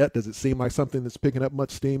about it yet? Does it seem like something that's picking up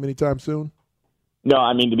much steam anytime soon? No,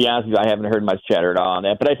 to be honest with you, I haven't heard much chatter at all on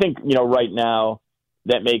that. But I think, right now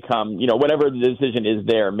that may come, whatever the decision is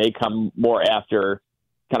there may come more after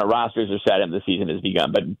kind of rosters are set and the season has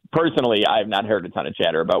begun. But personally, I have not heard a ton of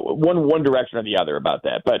chatter about one direction or the other about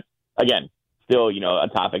that. But again, still, a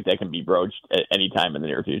topic that can be broached at any time in the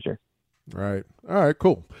near future. Right. All right,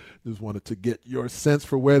 cool. Just wanted to get your sense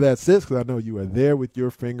for where that sits because I know you are there with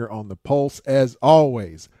your finger on the pulse as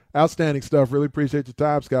always. Outstanding stuff. Really appreciate your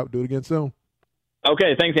time, Scott. We'll do it again soon.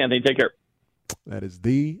 Okay. Thanks, Anthony. Take care. That is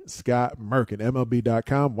the Scott Merkin,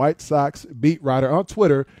 MLB.com, White Sox beat writer on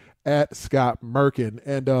Twitter at Scott Merkin.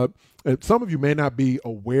 And some of you may not be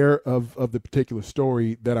aware of the particular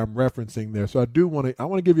story that I'm referencing there. So I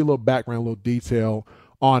want to give you a little background, a little detail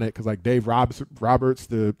on it because like Dave Roberts,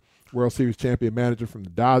 the World Series champion manager from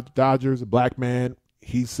the Dodgers, a black man,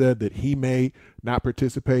 he said that he may not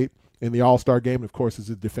participate in the All-Star Game. And of course, as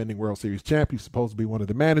a defending World Series champ, he's supposed to be one of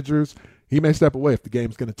the managers. He may step away if the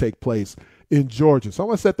game's going to take place in Georgia. So I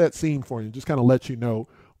want to set that scene for you and just kind of let you know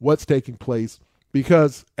what's taking place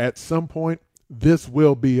because at some point, this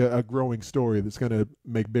will be a growing story that's going to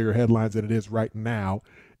make bigger headlines than it is right now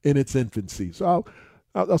in its infancy. So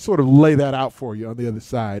I'll sort of lay that out for you on the other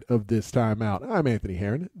side of this timeout. I'm Anthony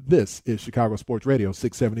Herron. This is Chicago Sports Radio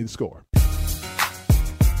 670 The Score.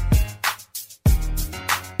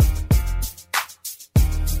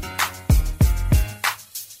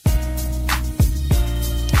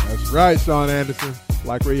 That's right, Sean Anderson.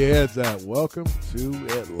 Like where your head's at. Welcome to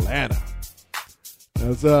Atlanta.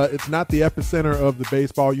 It's not the epicenter of the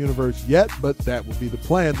baseball universe yet, but that will be the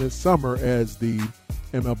plan this summer as the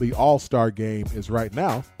MLB All-Star Game is right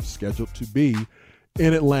now scheduled to be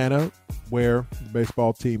in Atlanta, where the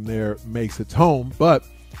baseball team there makes its home. But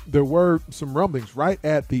there were some rumblings right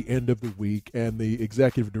at the end of the week, and the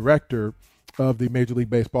executive director of the Major League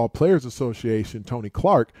Baseball Players Association, Tony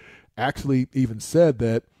Clark, actually even said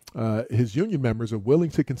that his union members are willing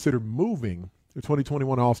to consider moving the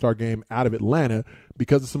 2021 All-Star Game out of Atlanta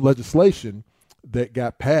because of some legislation that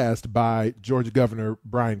got passed by Georgia Governor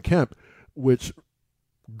Brian Kemp, which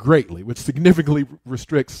significantly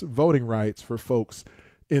restricts voting rights for folks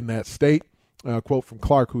in that state. Quote from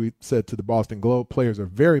Clark, who said to the Boston Globe, players are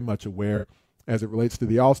very much aware as it relates to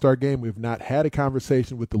the All-Star Game. We've not had a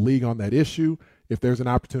conversation with the league on that issue. If there's an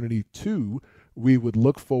opportunity to, we would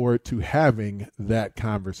look forward to having that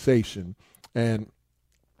conversation. And,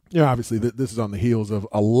 obviously this is on the heels of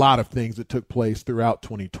a lot of things that took place throughout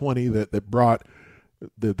 2020 that brought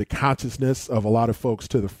the consciousness of a lot of folks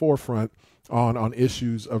to the forefront on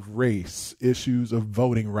issues of race, issues of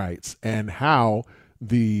voting rights, and how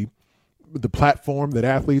the platform that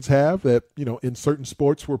athletes have that, in certain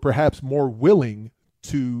sports were perhaps more willing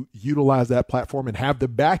to utilize that platform and have the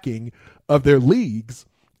backing of their leagues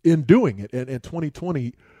in doing it. And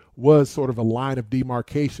 2020 was sort of a line of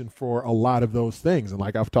demarcation for a lot of those things. And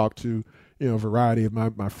like I've talked to, a variety of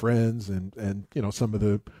my friends and some of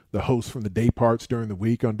the hosts from the day parts during the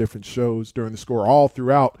week on different shows during the Score all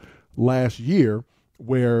throughout last year,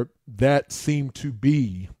 where that seemed to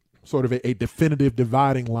be sort of a definitive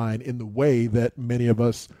dividing line in the way that many of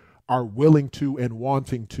us are willing to and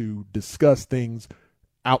wanting to discuss things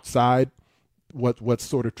outside what's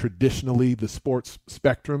sort of traditionally the sports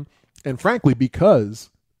spectrum. And frankly, because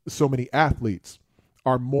so many athletes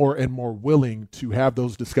are more and more willing to have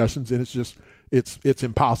those discussions, and it's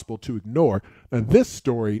impossible to ignore. And this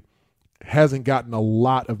story hasn't gotten a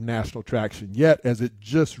lot of national traction yet, as it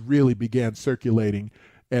just really began circulating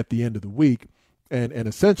at the end of the week. And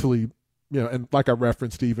essentially, and like I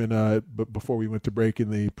referenced even before we went to break in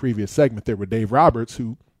the previous segment, there were Dave Roberts,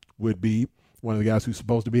 who would be one of the guys who's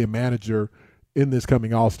supposed to be a manager in this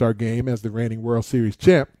coming All-Star game as the reigning World Series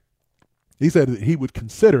champ. He said that he would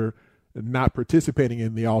consider not participating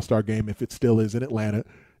in the All-Star game if it still is in Atlanta,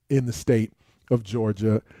 in the state of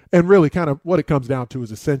Georgia. And really kind of what it comes down to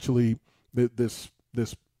is essentially these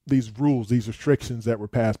rules, these restrictions that were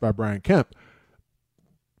passed by Brian Kemp,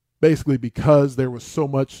 basically because there was so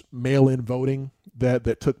much mail-in voting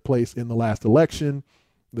that took place in the last election.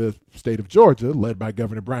 The state of Georgia, led by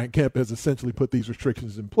Governor Brian Kemp, has essentially put these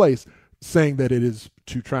restrictions in place, saying that it is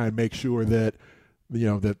to try and make sure that,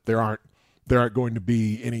 that there aren't going to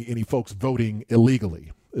be any folks voting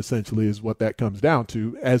illegally, essentially is what that comes down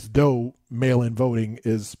to, as though mail-in voting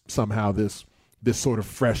is somehow this sort of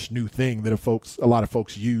fresh new thing that a lot of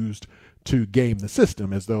folks used to game the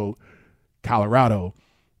system, as though Colorado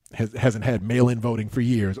hasn't had mail-in voting for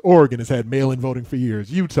years. Oregon has had mail-in voting for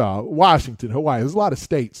years. Utah, Washington, Hawaii. There's a lot of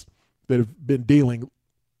states that have been dealing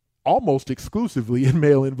almost exclusively in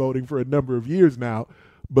mail-in voting for a number of years now,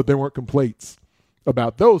 but there weren't complaints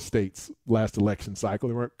about those states last election cycle.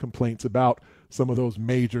 There weren't complaints about some of those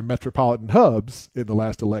major metropolitan hubs in the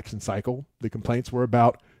last election cycle. The complaints were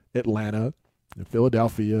about Atlanta and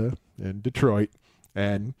Philadelphia and Detroit.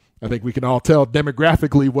 And I think we can all tell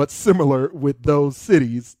demographically what's similar with those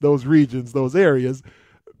cities, those regions, those areas.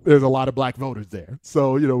 There's a lot of black voters there.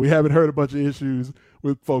 So, we haven't heard a bunch of issues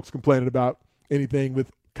with folks complaining about anything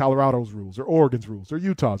with Colorado's rules or Oregon's rules or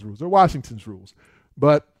Utah's rules or Washington's rules.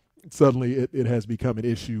 But suddenly it has become an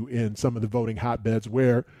issue in some of the voting hotbeds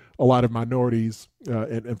where a lot of minorities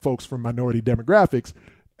and folks from minority demographics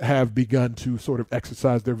have begun to sort of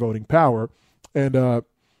exercise their voting power. And, a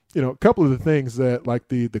couple of the things that, like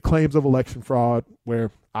the claims of election fraud,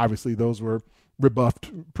 where obviously those were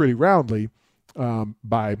rebuffed pretty roundly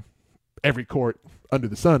by every court under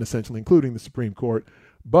the sun, essentially, including the Supreme Court.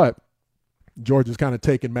 But Georgia's kind of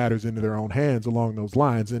taken matters into their own hands along those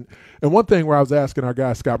lines. And one thing where I was asking our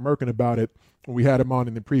guy Scott Merkin about it when we had him on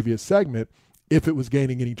in the previous segment, if it was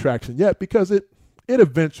gaining any traction yet, because it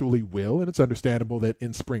eventually will. And it's understandable that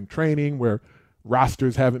in spring training, where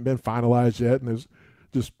rosters haven't been finalized yet, and there's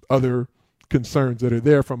just other concerns that are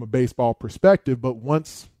there from a baseball perspective. But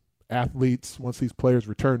once these players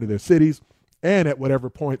return to their cities, and at whatever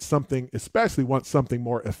point especially once something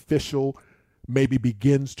more official maybe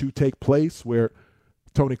begins to take place, where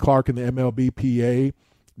Tony Clark and the MLBPA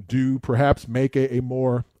do perhaps make a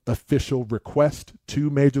more official request to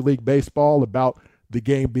Major League Baseball about the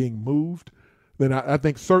game being moved, then I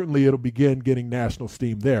think certainly it'll begin getting national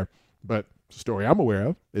steam there. But it's a story I'm aware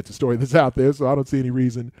of. It's a story that's out there, so I don't see any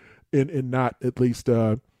reason in not at least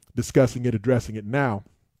discussing it, addressing it now.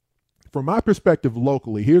 From my perspective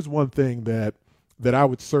locally, here's one thing that I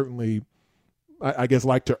would certainly, I guess,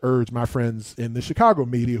 like to urge my friends in the Chicago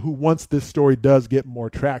media, who once this story does get more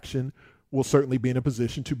traction, will certainly be in a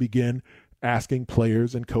position to begin asking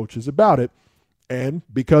players and coaches about it. And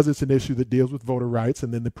because it's an issue that deals with voter rights,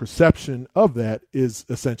 and then the perception of that is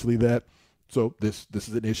essentially that, so this is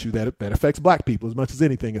an issue that affects black people as much as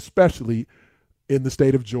anything, especially in the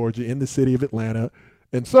state of Georgia, in the city of Atlanta.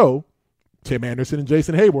 And so Tim Anderson and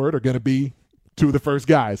Jason Hayward are going to be two of the first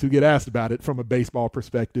guys who get asked about it from a baseball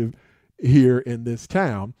perspective here in this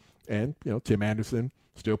town. And, Tim Anderson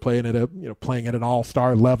still playing at an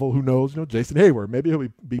all-star level. Who knows? Jason Hayward, maybe he'll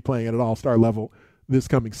be playing at an all-star level this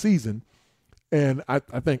coming season. And I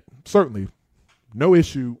think certainly no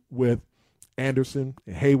issue with Anderson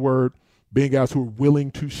and Hayward being guys who are willing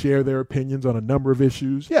to share their opinions on a number of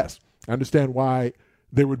issues. Yes, I understand why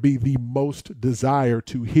there would be the most desire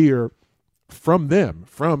to hear from them,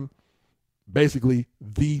 from basically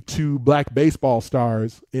the two black baseball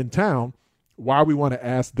stars in town, why we want to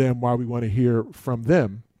ask them, why we want to hear from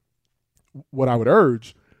them. What I would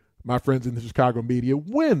urge my friends in the Chicago media,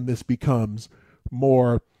 when this becomes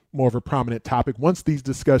more of a prominent topic, once these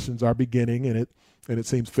discussions are beginning, and it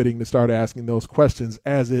seems fitting to start asking those questions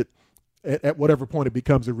at whatever point it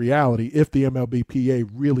becomes a reality, if the MLBPA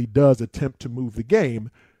really does attempt to move the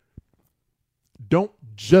game, don't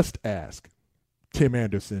just ask Tim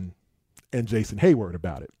Anderson and Jason Hayward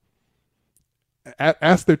about it.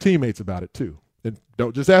 Ask their teammates about it too. And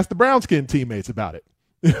don't just ask the brown-skinned teammates about it.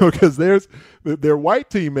 Because their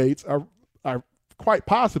white teammates are quite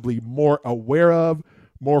possibly more aware of,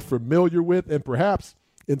 more familiar with, and perhaps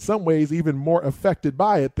in some ways even more affected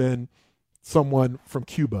by it than someone from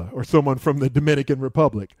Cuba or someone from the Dominican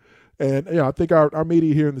Republic. And I think our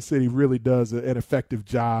media here in the city really does an effective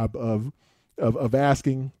job of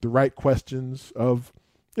asking the right questions of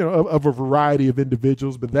a variety of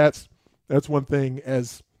individuals. But that's one thing,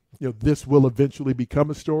 as this will eventually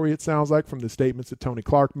become a story, it sounds like, from the statements that Tony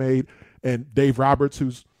Clark made, and Dave Roberts,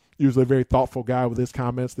 who's usually a very thoughtful guy with his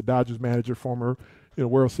comments, the Dodgers manager, former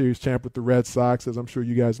World Series champ with the Red Sox, as I'm sure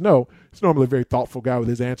you guys know. He's normally a very thoughtful guy with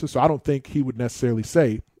his answers, so I don't think he would necessarily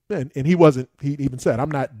say, and he even said,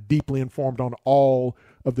 I'm not deeply informed on all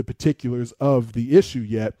of the particulars of the issue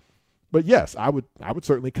yet, but yes, I would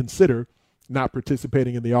certainly consider not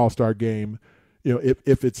participating in the All-Star game,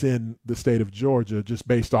 if it's in the state of Georgia, just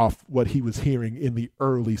based off what he was hearing in the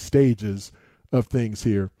early stages of things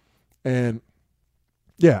here. And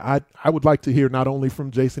yeah, I would like to hear not only from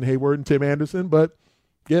Jason Hayward and Tim Anderson, but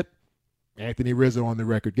get Anthony Rizzo on the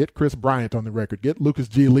record, get Chris Bryant on the record, get Lucas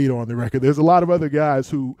Giolito on the record. There's a lot of other guys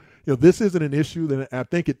who, this isn't an issue that I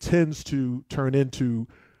think it tends to turn into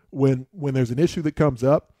when there's an issue that comes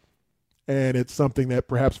up and it's something that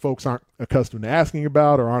perhaps folks aren't accustomed to asking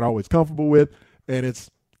about or aren't always comfortable with. And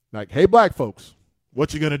it's like, hey, black folks,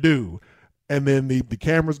 what you going to do? And then the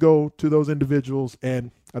cameras go to those individuals,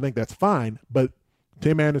 and I think that's fine. But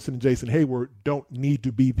Tim Anderson and Jason Hayward don't need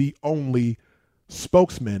to be the only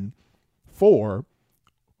spokesman for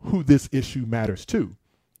who this issue matters to.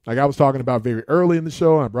 Like I was talking about very early in the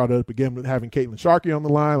show, and I brought it up again with having Caitlin Sharkey on the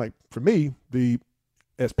line. Like for me,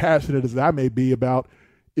 as passionate as I may be about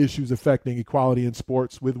issues affecting equality in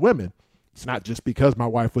sports with women, it's not just because my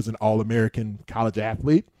wife was an All-American college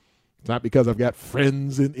athlete. It's not because I've got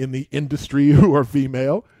friends in the industry who are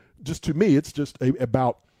female. Just to me, it's just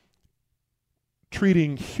about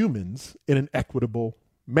treating humans in an equitable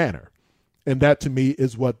manner. And that to me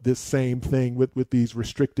is what this same thing with these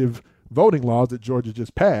restrictive voting laws that Georgia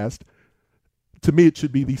just passed, to me it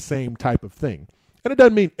should be the same type of thing. And it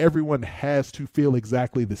doesn't mean everyone has to feel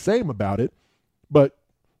exactly the same about it, but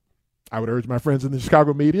I would urge my friends in the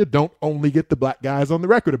Chicago media, don't only get the black guys on the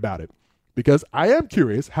record about it, because I am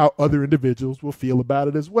curious how other individuals will feel about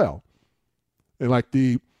it as well. And like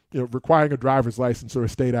the requiring a driver's license or a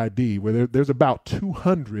state ID, where there's about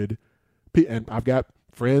 200 people, and I've got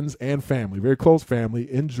friends and family, very close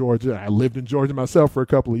family in Georgia. I lived in Georgia myself for a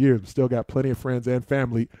couple of years, but still got plenty of friends and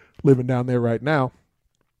family living down there right now.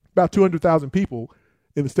 About 200,000 people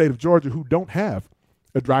in the state of Georgia who don't have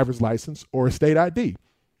a driver's license or a state ID.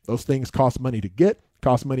 Those things cost money to get,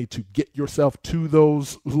 cost money to get yourself to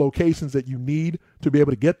those locations that you need to be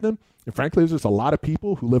able to get them. And frankly, there's just a lot of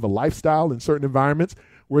people who live a lifestyle in certain environments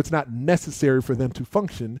where it's not necessary for them to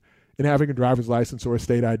function in having a driver's license or a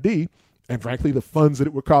state ID. And frankly, the funds that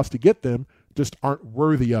it would cost to get them just aren't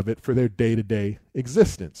worthy of it for their day-to-day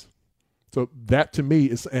existence. So that to me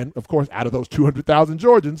is, and of course, out of those 200,000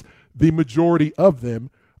 Georgians, the majority of them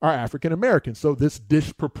are African Americans. So this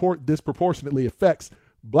disproportionately affects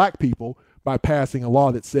black people by passing a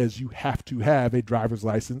law that says you have to have a driver's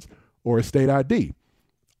license or a state ID.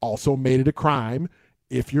 Also made it a crime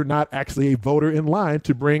if you're not actually a voter in line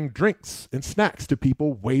to bring drinks and snacks to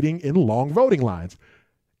people waiting in long voting lines.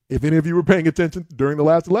 If any of you were paying attention during the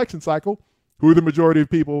last election cycle, who are the majority of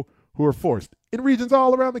people who are forced in regions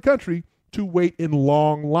all around the country to wait in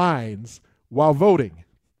long lines while voting?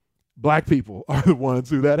 Black people are the ones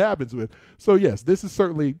who that happens with. So yes, this is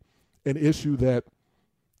certainly an issue that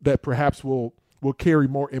perhaps will carry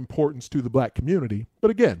more importance to the black community.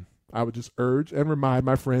 But again, I would just urge and remind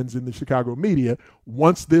my friends in the Chicago media,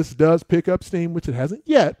 once this does pick up steam, which it hasn't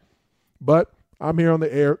yet, but I'm here on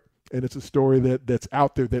the air, and it's a story that's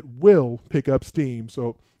out there that will pick up steam.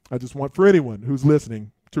 So I just want for anyone who's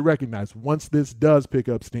listening to recognize, once this does pick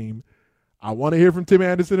up steam, I want to hear from Tim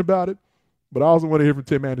Anderson about it, but I also want to hear from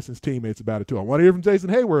Tim Anderson's teammates about it too. I want to hear from Jason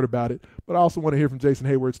Hayward about it, but I also want to hear from Jason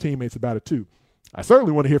Hayward's teammates about it too. I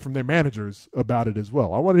certainly want to hear from their managers about it as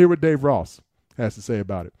well. I want to hear what Dave Ross has to say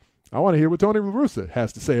about it. I want to hear what Tony La Russa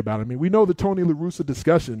has to say about it. I mean, we know the Tony La Russa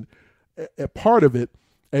discussion, a part of it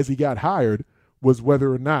as he got hired was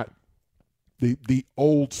whether or not the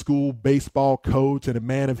old school baseball coach and a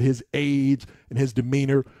man of his age and his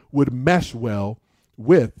demeanor would mesh well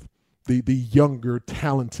with the younger,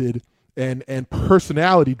 talented, and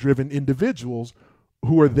personality-driven individuals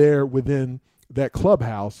who are there within that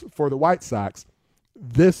clubhouse for the White Sox.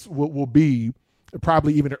 This will be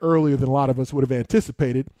probably even earlier than a lot of us would have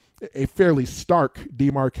anticipated, a fairly stark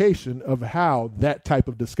demarcation of how that type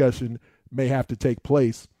of discussion may have to take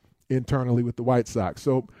place internally with the White Sox.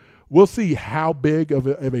 So we'll see how big of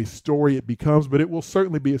a story it becomes, but it will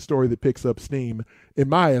certainly be a story that picks up steam, in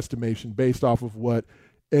my estimation, based off of what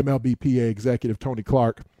MLBPA executive Tony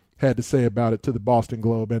Clark had to say about it to the Boston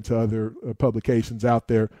Globe and to other publications out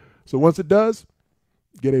there. So once it does,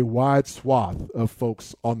 get a wide swath of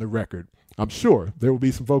folks on the record. I'm sure there will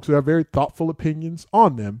be some folks who have very thoughtful opinions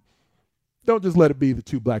on them. Don't just let it be the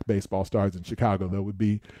two black baseball stars in Chicago, though, would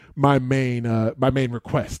be my main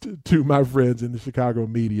request to my friends in the Chicago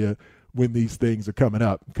media when these things are coming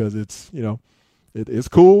up, because it's, it's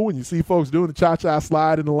cool when you see folks doing the cha-cha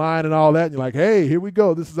slide in the line and all that, and you're like, hey, here we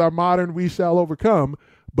go. This is our modern we shall overcome,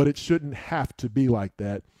 but it shouldn't have to be like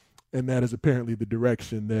that. And that is apparently the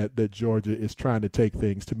direction that Georgia is trying to take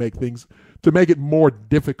things, to make it more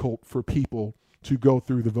difficult for people to go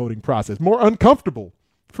through the voting process, more uncomfortable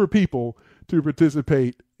for people to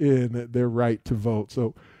participate in their right to vote.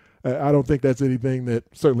 So I don't think that's anything that,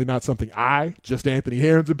 certainly not something just Anthony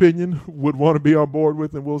Herron's opinion, would want to be on board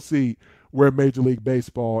with, and we'll see where Major League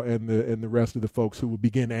Baseball and the rest of the folks who will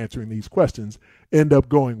begin answering these questions end up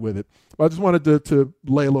going with it. But I just wanted to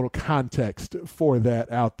lay a little context for that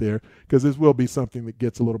out there, because this will be something that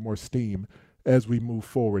gets a little more steam as we move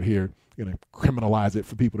forward here. You're going to criminalize it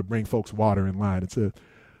for people to bring folks water in line. It's a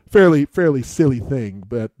fairly silly thing,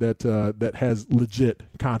 but that has legit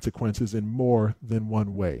consequences in more than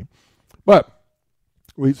one way. But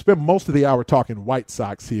we spent most of the hour talking White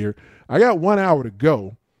Sox here. I got 1 hour to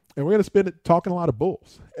go, and we're going to spend it talking a lot of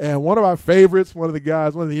Bulls. And one of our favorites, one of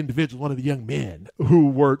the individuals, one of the young men who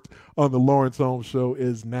worked on the Lawrence Holmes Show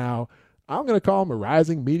is now, I'm going to call him a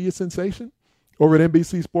rising media sensation. Over at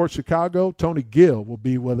NBC Sports Chicago, Tony Gill will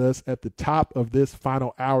be with us at the top of this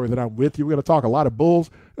final hour that I'm with you. We're going to talk a lot of Bulls.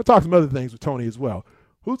 We'll talk some other things with Tony as well.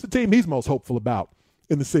 Who's the team he's most hopeful about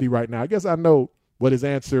in the city right now? I guess I know what his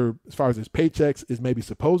answer as far as his paychecks is maybe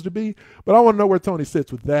supposed to be, but I want to know where Tony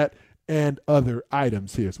sits with that and other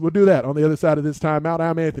items here. So we'll do that on the other side of this timeout.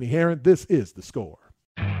 I'm Anthony Herron. This is The Score.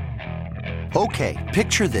 Okay,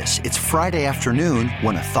 picture this. It's Friday afternoon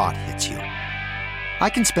when a thought hits you. I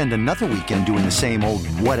can spend another weekend doing the same old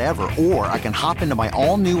whatever, or I can hop into my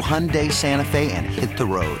all-new Hyundai Santa Fe and hit the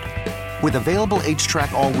road. With available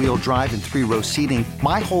H-Track all-wheel drive and 3-row seating,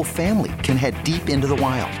 my whole family can head deep into the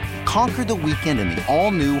wild. Conquer the weekend in the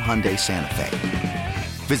all-new Hyundai Santa Fe.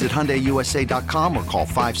 Visit HyundaiUSA.com or call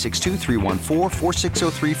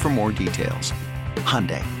 562-314-4603 for more details.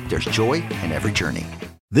 Hyundai, there's joy in every journey.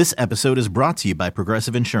 This episode is brought to you by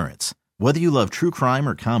Progressive Insurance. Whether you love true crime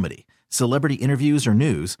or comedy, celebrity interviews or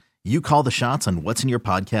news, you call the shots on what's in your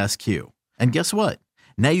podcast queue. And guess what?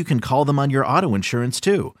 Now you can call them on your auto insurance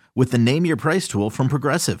too, with the Name Your Price tool from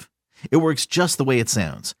Progressive. It works just the way it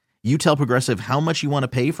sounds. You tell Progressive how much you want to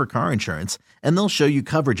pay for car insurance, and they'll show you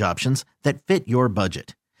coverage options that fit your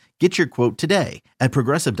budget. Get your quote today at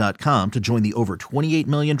Progressive.com to join the over 28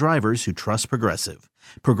 million drivers who trust Progressive.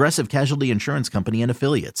 Progressive Casualty Insurance Company and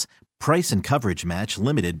Affiliates. Price and coverage match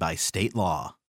limited by state law.